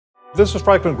This is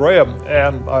Franklin Graham,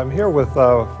 and I'm here with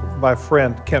my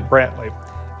friend Kent Brantly.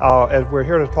 And we're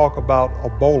here to talk about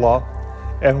Ebola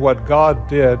and what God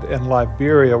did in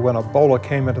Liberia when Ebola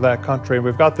came into that country. And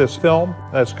we've got this film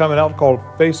that's coming out called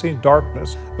Facing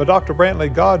Darkness. But Dr.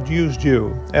 Brantly, God used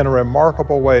you in a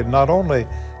remarkable way, not only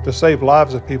to save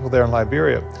lives of people there in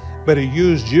Liberia, but He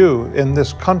used you in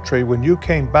this country when you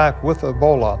came back with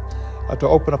Ebola to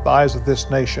open up the eyes of this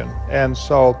nation. And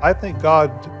so I think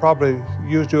God probably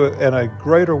used you in a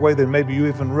greater way than maybe you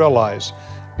even realize,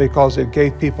 because it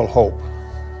gave people hope.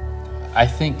 I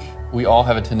think we all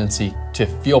have a tendency to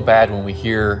feel bad when we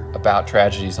hear about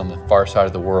tragedies on the far side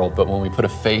of the world, but when we put a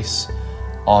face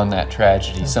on that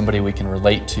tragedy, somebody we can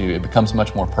relate to, it becomes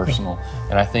much more personal.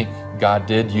 And I think God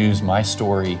did use my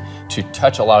story to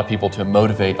touch a lot of people, to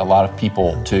motivate a lot of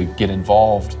people to get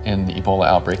involved in the Ebola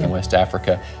outbreak in West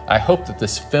Africa. I hope that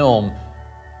this film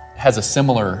has a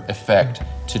similar effect,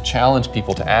 to challenge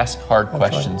people to ask hard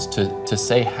questions, to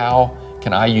say, how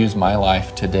can I use my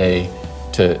life today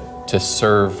to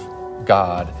serve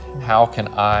God? How can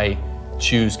I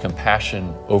choose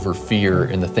compassion over fear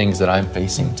in the things that I'm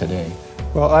facing today?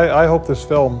 Well, I hope this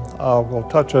film will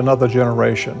touch another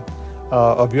generation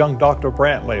of young Dr.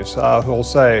 Brantleys who will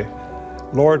say,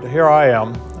 Lord, here I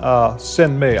am,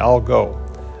 send me, I'll go.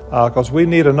 Because we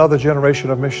need another generation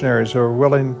of missionaries who are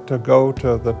willing to go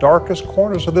to the darkest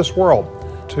corners of this world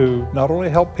to not only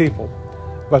help people,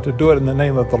 but to do it in the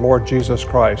name of the Lord Jesus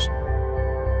Christ.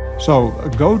 So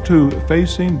go to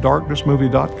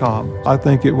facingdarknessmovie.com. I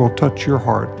think it will touch your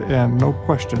heart, and no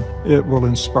question, it will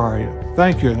inspire you.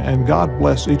 Thank you, and God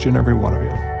bless each and every one of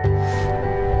you.